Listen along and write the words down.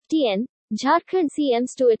TN, Jharkhand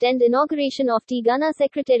CMs to attend inauguration of Telangana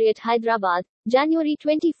Secretariat Hyderabad, January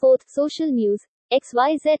 24. Social News.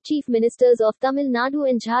 XYZ Chief Ministers of Tamil Nadu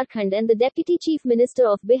and Jharkhand and the Deputy Chief Minister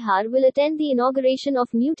of Bihar will attend the inauguration of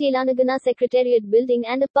new Telangana Secretariat building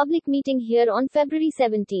and a public meeting here on February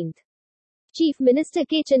 17. Chief Minister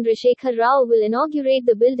K. Chandrasekhar Rao will inaugurate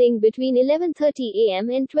the building between 11:30 am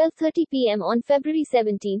and 12:30 pm on February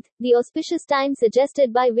 17, the auspicious time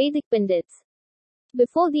suggested by Vedic Pandits.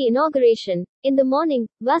 Before the inauguration, in the morning,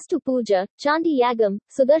 Vastu Puja, Chandi Yagam,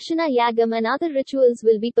 Sudarshana Yagam and other rituals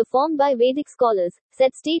will be performed by Vedic scholars,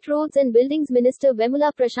 said State Roads and Buildings Minister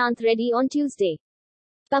Vemula Prashant Reddy on Tuesday.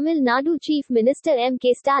 Tamil Nadu Chief Minister M.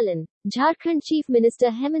 K. Stalin, Jharkhand Chief Minister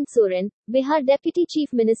Hemant Soren, Bihar Deputy Chief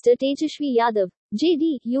Minister Tejashwi Yadav,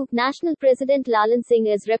 JDU National President Lalan Singh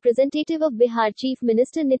as representative of Bihar Chief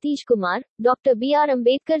Minister Nitish Kumar, Dr. B.R.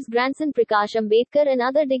 Ambedkar's grandson Prakash Ambedkar and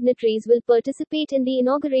other dignitaries will participate in the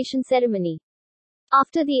inauguration ceremony.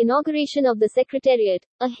 After the inauguration of the Secretariat,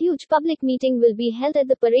 a huge public meeting will be held at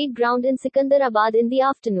the parade ground in Sikandarabad in the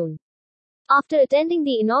afternoon. After attending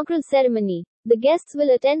the inaugural ceremony, the guests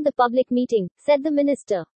will attend the public meeting, said the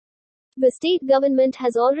minister. The state government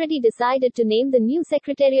has already decided to name the new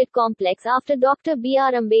Secretariat complex after Dr.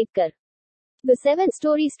 B.R. Ambedkar. The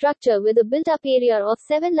 7-story structure with a built-up area of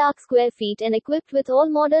 7 lakh square feet and equipped with all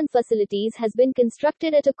modern facilities has been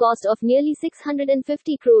constructed at a cost of nearly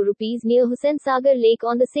 650 crore rupees near Hussain Sagar Lake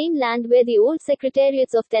on the same land where the old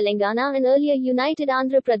Secretariats of Telangana and earlier United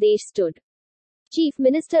Andhra Pradesh stood. Chief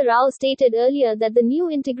Minister Rao stated earlier that the new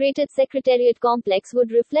integrated Secretariat complex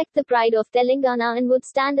would reflect the pride of Telangana and would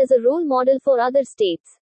stand as a role model for other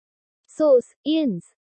states. Source: IANS.